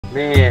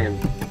Man,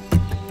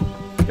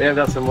 we have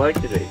got some work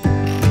to do.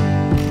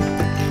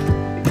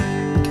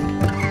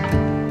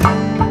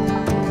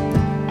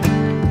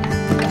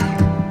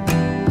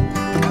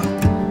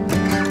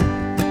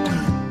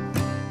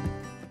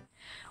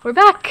 We're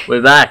back!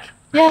 We're back!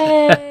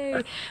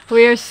 Yay!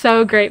 We are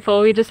so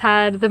grateful. We just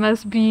had the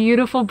most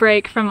beautiful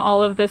break from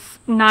all of this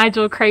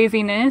Nigel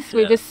craziness.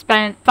 We just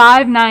spent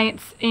 5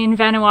 nights in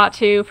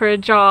Vanuatu for a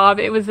job.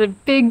 It was a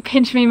big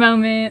pinch me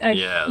moment.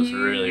 Yeah, it was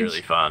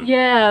really fun.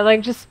 Yeah,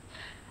 like just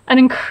an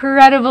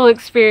incredible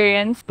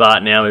experience.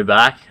 But now we're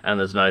back and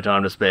there's no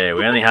time to spare.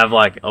 We only have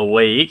like a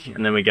week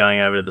and then we're going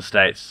over to the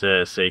States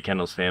to see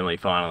Kendall's family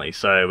finally.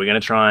 So we're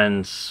going to try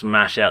and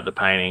smash out the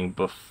painting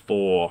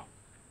before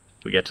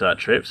we get to that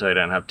trip so we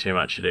don't have too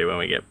much to do when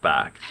we get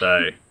back.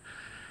 So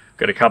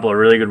got a couple of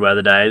really good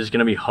weather days. It's going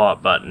to be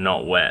hot but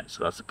not wet,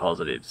 so that's a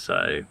positive.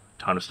 So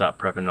time to start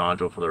prepping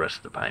Nigel for the rest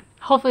of the paint.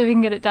 Hopefully we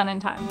can get it done in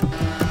time.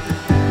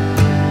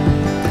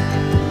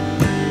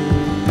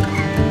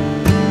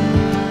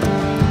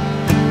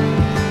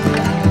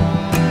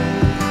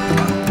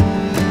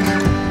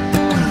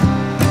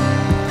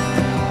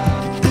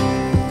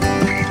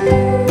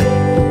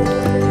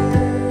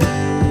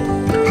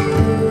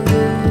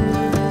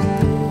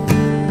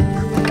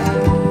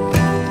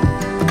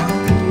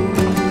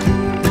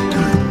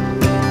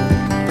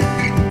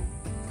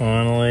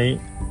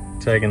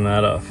 Taking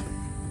that off.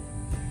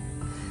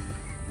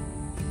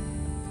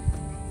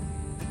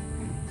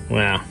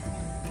 Wow.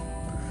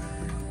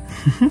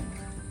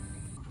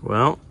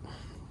 Well,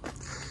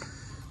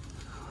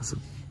 it's a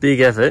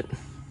big effort,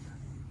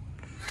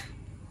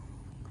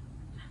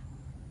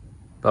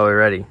 but we're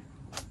ready,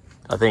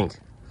 I think.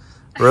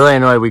 Really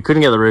annoyed we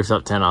couldn't get the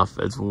rooftop tent off.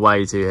 It's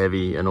way too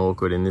heavy and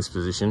awkward in this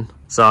position.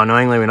 So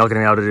annoyingly, we're not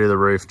going to be able to do the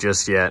roof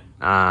just yet.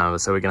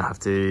 So we're going to have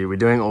to, we're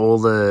doing all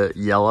the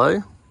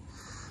yellow.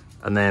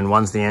 And then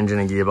once the engine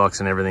and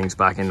gearbox and everything's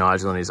back in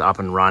Nigel and he's up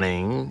and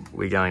running,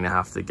 we're going to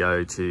have to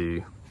go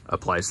to a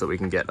place that we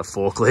can get a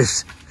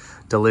forklift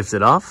to lift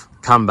it off,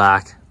 come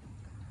back,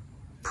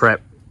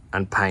 prep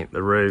and paint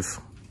the roof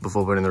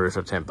before putting the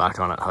rooftop tent back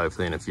on it,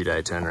 hopefully in a few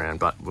day turnaround.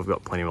 But we've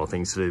got plenty more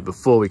things to do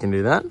before we can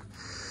do that.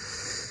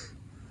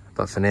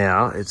 But for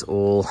now, it's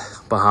all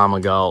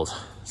Bahama gold.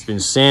 It's been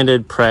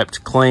sanded,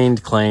 prepped,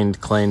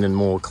 cleaned and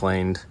more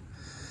cleaned.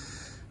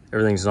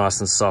 Everything's nice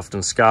and soft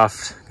and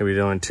scuffed. Gonna be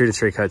doing 2 to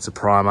 3 coats of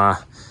primer,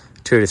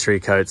 2 to 3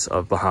 coats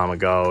of Bahama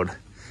gold,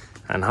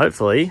 and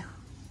hopefully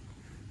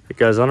it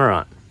goes on all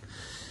right.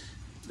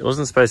 There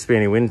wasn't supposed to be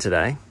any wind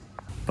today,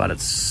 but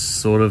it's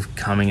sort of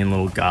coming in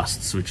little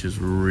gusts, which is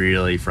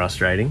really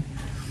frustrating.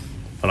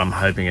 But I'm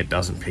hoping it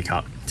doesn't pick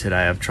up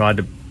today. I've tried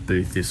to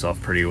booth this off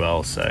pretty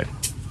well, so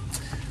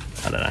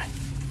I don't know.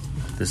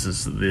 This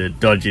is the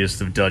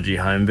dodgiest of dodgy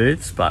home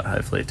booths, but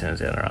hopefully it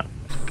turns out all right.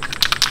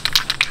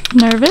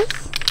 Nervous?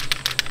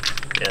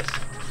 Yes,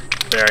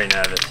 very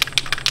nervous.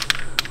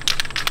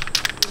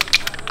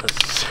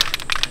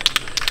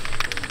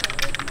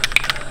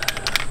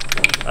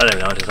 I don't even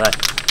know what to say.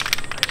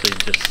 Actually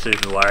just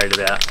super worried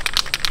about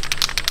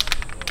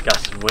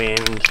gusts of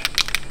wind,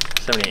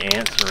 so many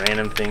ants and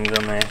random things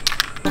on there.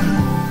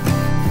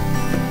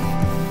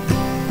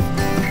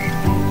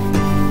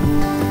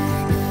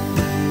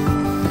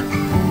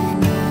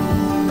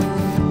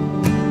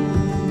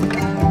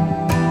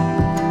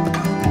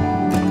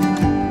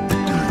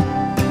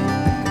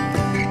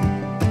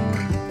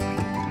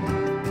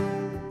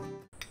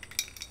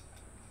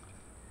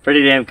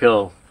 Pretty damn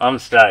cool. I'm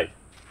stoked.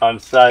 I'm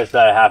so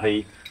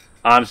happy.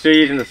 I'm still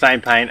using the same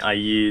paint I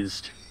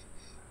used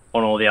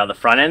on all the other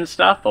front end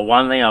stuff, but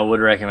one thing I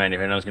would recommend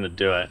if anyone's going to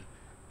do it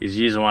is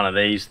use one of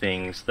these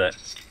things that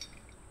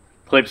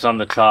clips on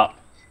the top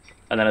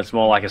and then it's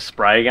more like a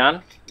spray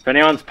gun. If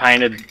anyone's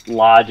painted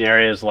large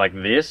areas like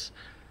this,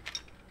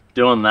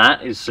 doing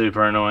that is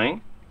super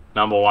annoying.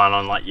 Number one,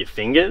 on like your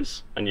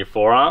fingers and your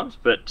forearms,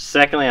 but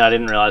secondly, I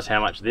didn't realize how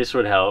much this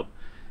would help.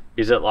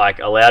 Is it like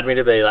allowed me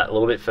to be like a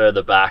little bit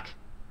further back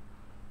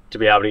to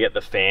be able to get the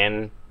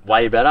fan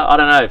way better? I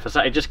don't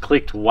know, it just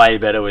clicked way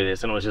better with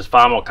this and it was just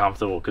far more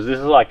comfortable because this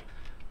is like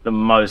the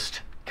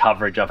most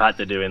coverage I've had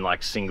to do in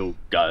like single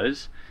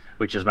goes,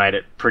 which has made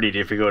it pretty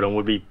difficult and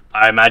would be,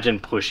 I imagine,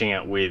 pushing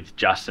it with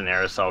just an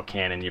aerosol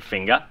can in your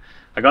finger.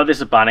 I got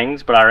this at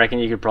Bunnings, but I reckon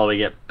you could probably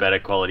get better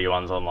quality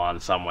ones online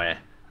somewhere.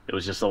 It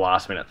was just a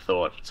last minute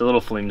thought. It's a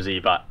little flimsy,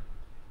 but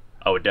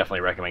I would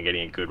definitely recommend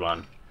getting a good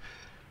one.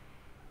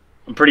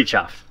 I'm pretty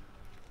chuffed.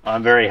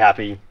 I'm very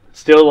happy.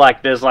 Still,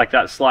 like, there's like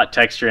that slight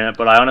texture in it,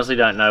 but I honestly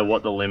don't know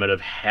what the limit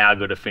of how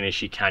good a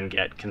finish you can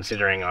get,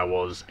 considering I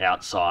was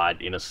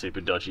outside in a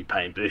super dodgy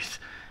paint booth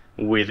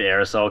with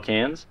aerosol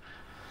cans.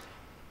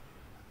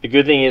 The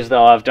good thing is,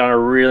 though, I've done a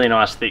really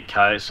nice thick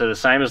coat, so the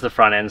same as the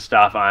front end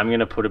stuff, I'm going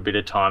to put a bit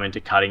of time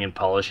into cutting and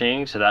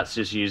polishing, so that's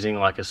just using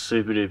like a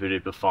super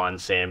duper fine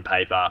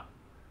sandpaper,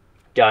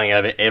 going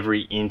over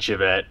every inch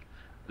of it,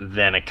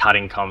 then a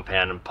cutting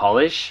compound and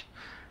polish,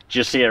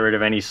 just to get rid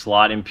of any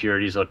slight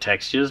impurities or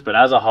textures. But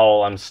as a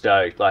whole, I'm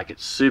stoked. Like,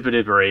 it's super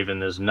duper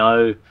even. There's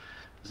no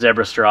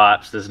zebra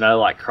stripes. There's no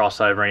like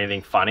crossover or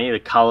anything funny.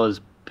 The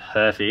color's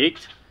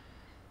perfect.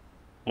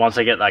 Once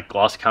I get that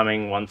gloss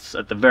coming, once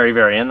at the very,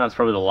 very end, that's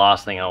probably the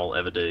last thing I'll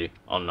ever do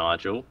on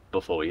Nigel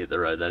before we hit the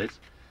road, that is.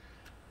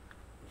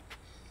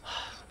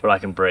 But I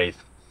can breathe.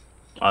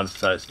 I'm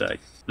so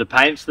stoked. The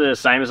paint's the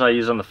same as I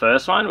used on the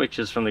first one, which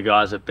is from the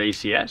guys at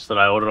BCS that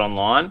I ordered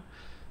online.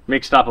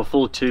 Mixed up a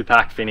full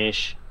 2-pack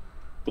finish,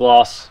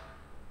 gloss,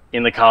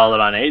 in the colour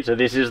that I need. So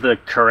this is the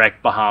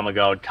correct Bahama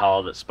Gold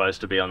colour that's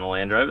supposed to be on the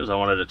Land Rovers. I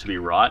wanted it to be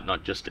right,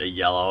 not just a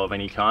yellow of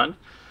any kind.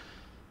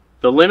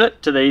 The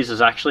limit to these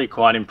is actually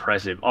quite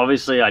impressive.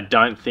 Obviously, I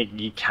don't think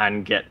you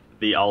can get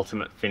the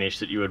ultimate finish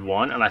that you would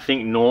want, and I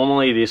think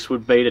normally this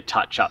would be to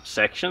touch up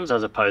sections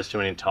as opposed to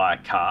an entire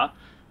car.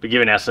 But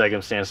given our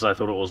circumstances, I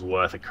thought it was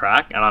worth a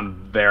crack, and I'm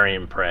very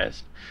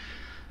impressed.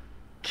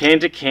 Can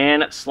to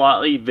can, it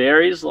slightly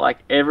varies. Like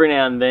every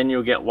now and then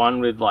you'll get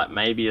one with like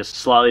maybe a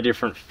slightly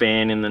different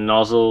fan in the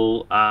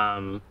nozzle.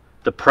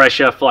 The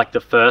pressure for like the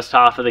first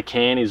half of the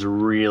can is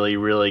really,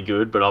 really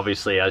good, but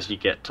obviously as you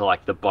get to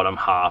like the bottom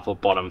half or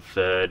bottom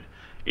third,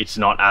 it's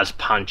not as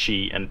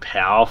punchy and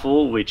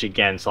powerful, which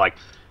again, it's like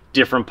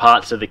different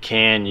parts of the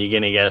can, you're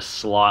going to get a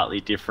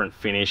slightly different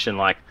finish. And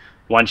like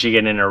once you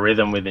get in a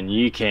rhythm with a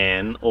new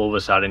can, all of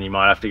a sudden you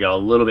might have to go a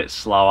little bit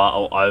slower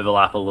or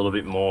overlap a little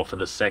bit more for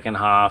the second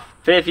half.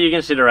 Fair few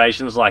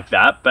considerations like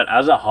that, but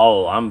as a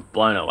whole, I'm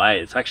blown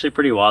away. It's actually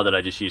pretty wild that I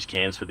just use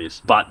cans for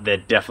this, but there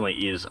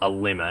definitely is a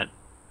limit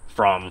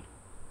from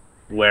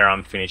where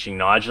I'm finishing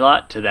Nigel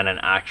at to then an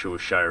actual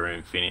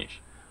showroom finish.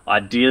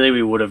 Ideally,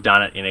 we would have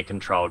done it in a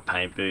controlled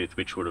paint booth,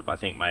 which would have, I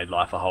think, made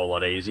life a whole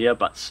lot easier,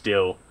 but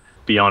still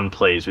beyond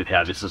pleased with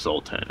how this has all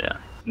turned out.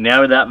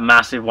 Now with that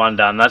massive one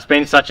done, that's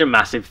been such a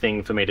massive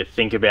thing for me to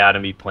think about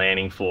and be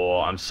planning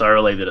for. I'm so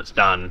relieved that it's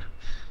done.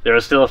 There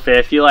are still a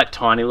fair few like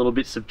tiny little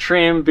bits of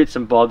trim, bits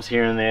and bobs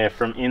here and there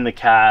from in the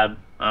cab,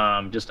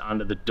 just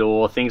under the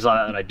door, things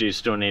like that I do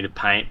still need to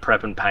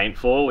prep and paint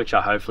for, which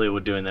I hopefully will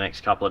do in the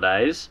next couple of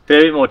days.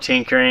 Fair bit more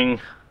tinkering,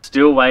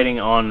 still waiting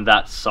on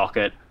that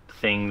socket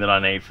thing that I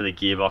need for the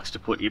gearbox to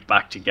put it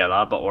back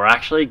together, but we're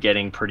actually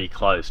getting pretty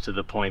close to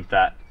the point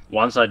that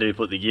once I do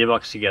put the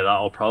gearbox together,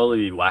 I'll probably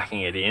be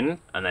whacking it in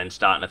and then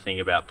starting to think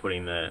about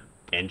putting the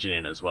engine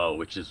in as well,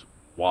 which is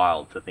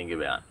wild to think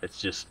about. It's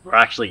just, we're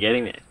actually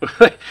getting there.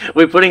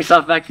 We're putting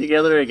stuff back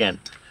together again.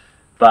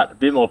 But a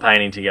bit more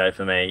painting to go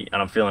for me,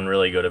 and I'm feeling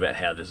really good about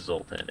how this has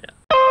all turned out.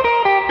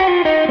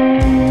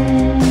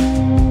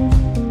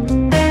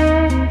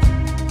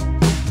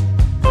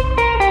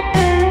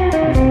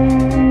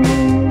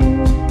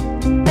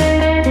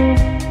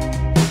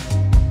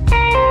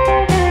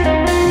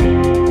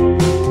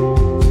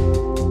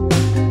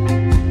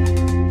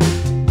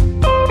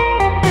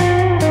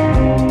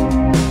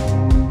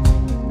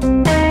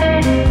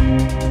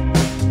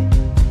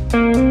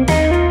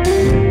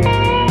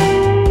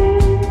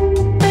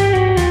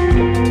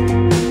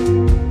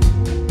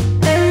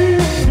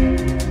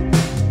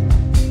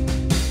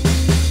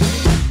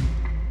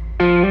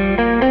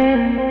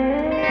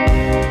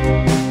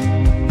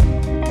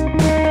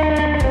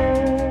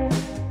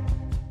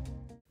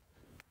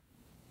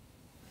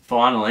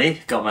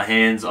 Finally got my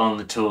hands on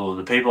the tool.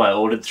 The people I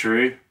ordered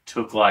through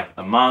took like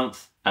a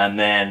month, and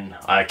then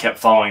I kept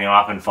following them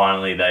up, and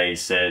finally they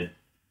said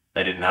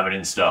they didn't have it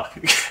in stock.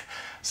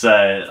 So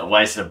I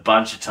wasted a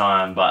bunch of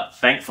time, but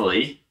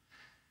thankfully,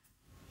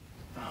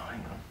 oh,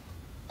 hang on.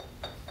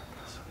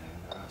 That's not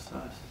even the right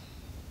size.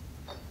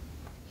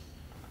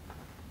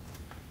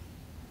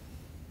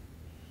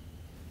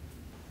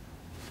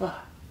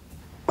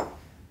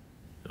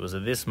 It was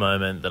at this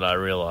moment that I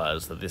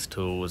realised that this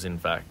tool was in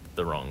fact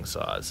the wrong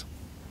size.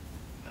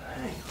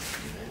 Hang on a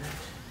minute.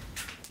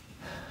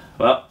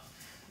 Well,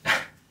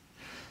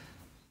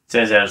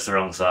 turns out it's the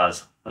wrong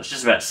size. I was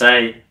just about to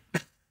say,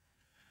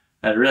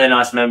 a really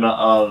nice member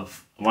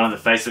of one of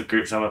the Facebook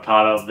groups I'm a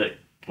part of that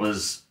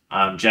was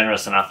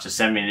generous enough to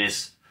send me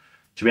this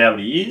to be able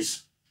to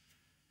use,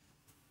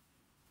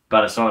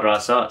 but it's not the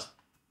right size.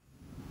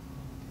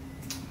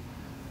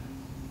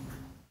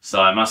 So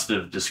I must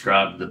have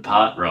described the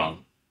part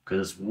wrong,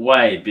 because it's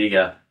way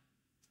bigger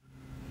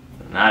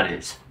than that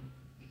is.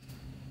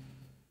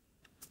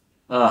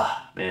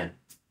 Oh, man.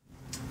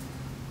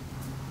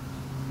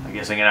 I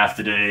guess I'm going to have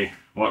to do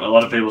what a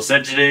lot of people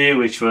said to do,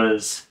 which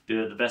was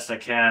do it the best I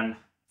can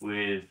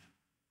with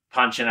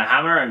punch and a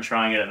hammer and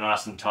try and get it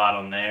nice and tight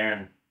on there.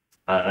 And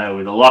I don't know,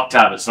 with a lock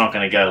tab it's not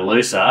going to go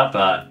looser,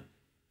 but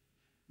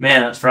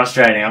man, that's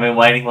frustrating. I've been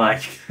waiting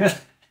like...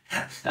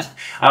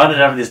 I wanted to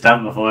have this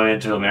done before I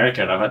went to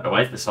America, and I've had to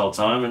wait this whole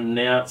time, and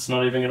now it's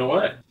not even going to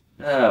work.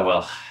 Oh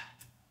well,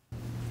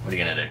 what are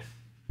you going to do?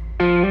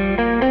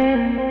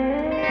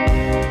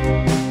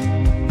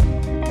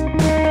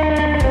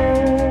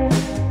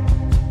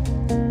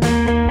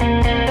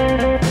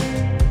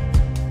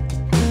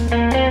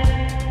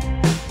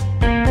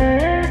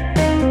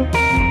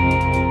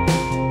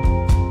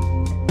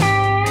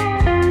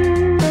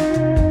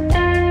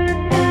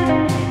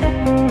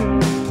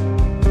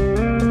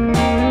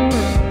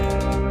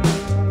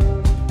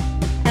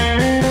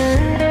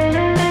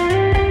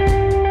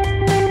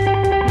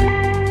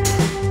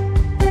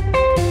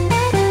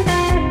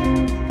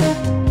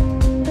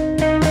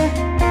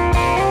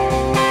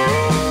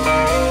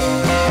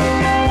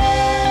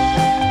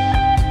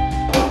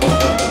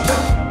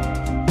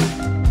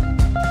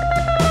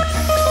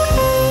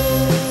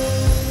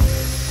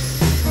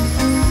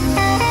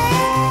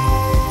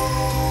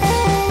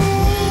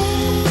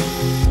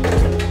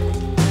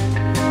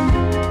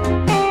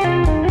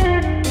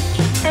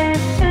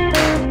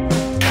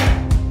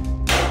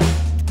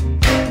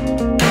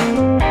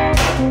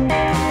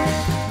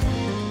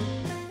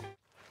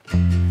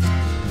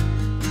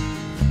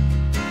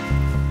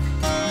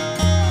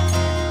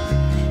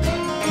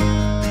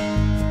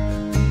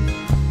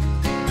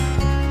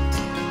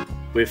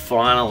 we're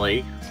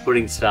finally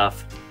putting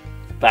stuff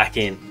back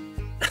in.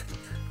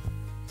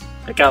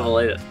 I can't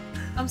believe it.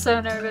 I'm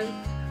so nervous.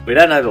 We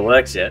don't know the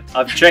works yet.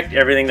 I've checked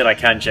everything that I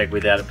can check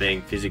without it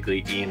being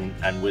physically in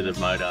and with a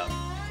motor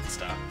and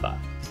stuff, but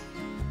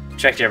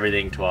checked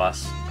everything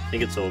twice. I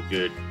think it's all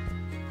good.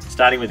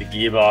 Starting with the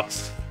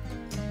gearbox.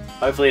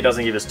 Hopefully it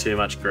doesn't give us too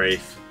much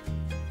grief.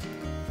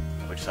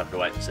 We'll just have to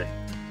wait and see.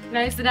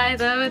 Today's the day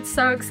though, it's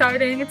so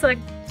exciting. It's like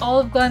all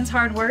of Glenn's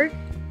hard work.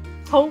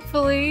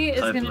 Hopefully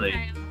it's gonna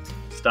pay off.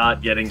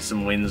 Start getting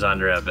some wins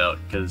under our belt,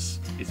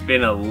 because it's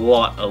been a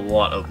lot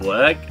of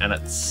work, and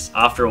it's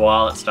after a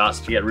while it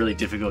starts to get really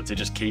difficult to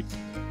just keep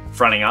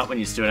fronting up when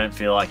you still don't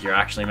feel like you're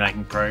actually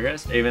making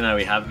progress. Even though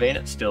we have been,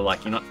 it's still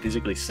like you're not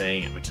physically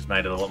seeing it, which has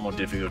made it a lot more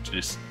difficult to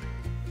just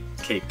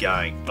keep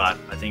going. But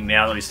I think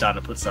now that we're starting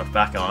to put stuff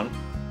back on,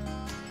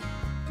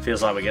 it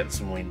feels like we're getting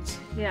some wins.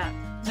 Yeah,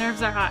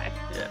 nerves are high.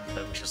 Yeah,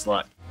 so wish us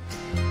luck.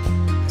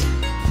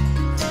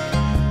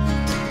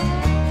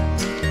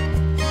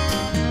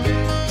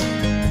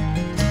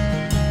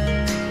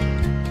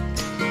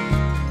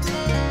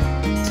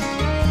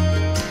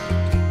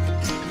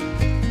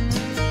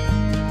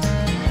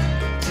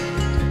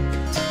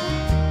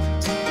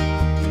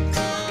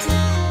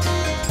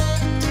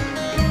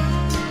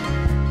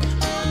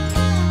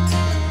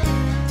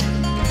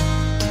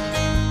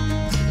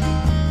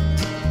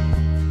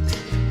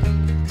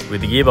 With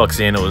the gearbox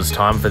in, it was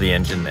time for the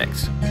engine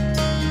next.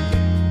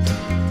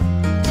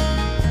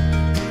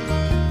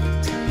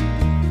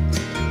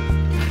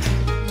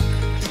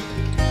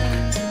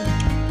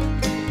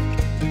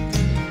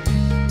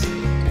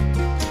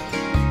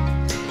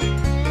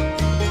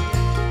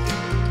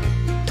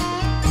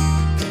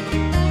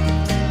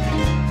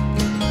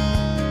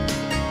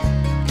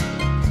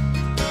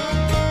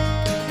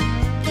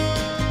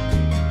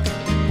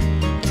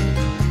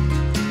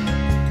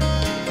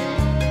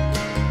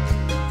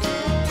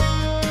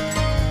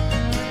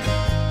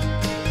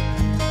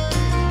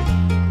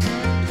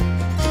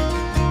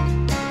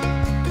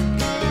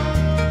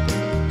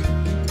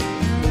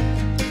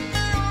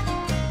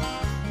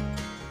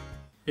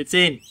 It's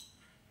in.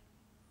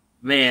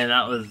 Man,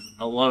 that was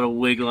a lot of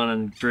wiggling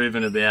and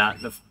grooving about.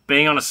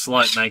 Being on a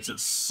slope makes it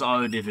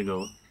so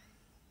difficult.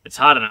 It's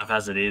hard enough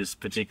as it is,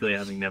 particularly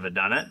having never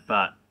done it,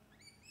 but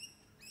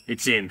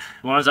it's in.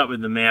 Lines up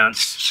with the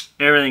mounts.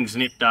 Everything's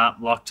nipped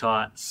up,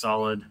 Loctite,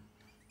 solid.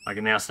 I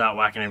can now start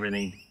whacking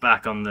everything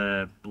back on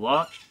the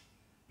block.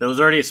 There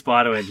was already a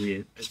spider web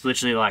here. It's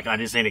literally like I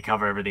just need to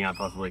cover everything I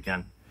possibly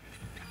can.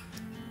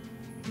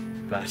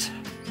 But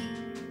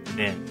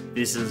man,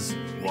 this is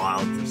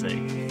wild to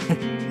see.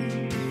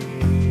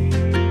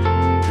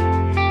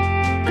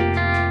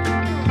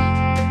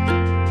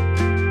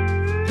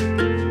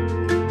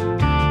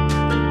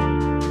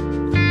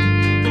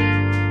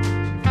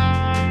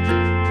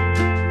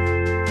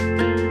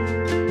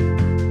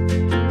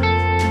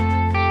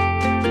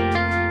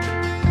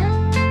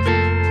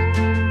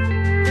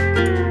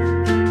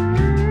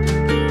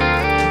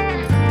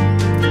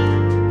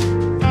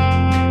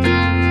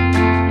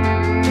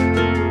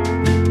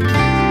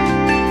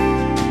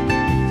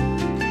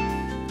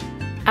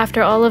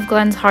 After all of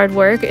Glenn's hard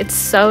work, it's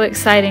so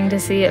exciting to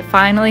see it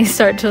finally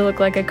start to look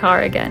like a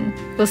car again.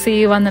 We'll see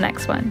you on the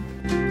next one.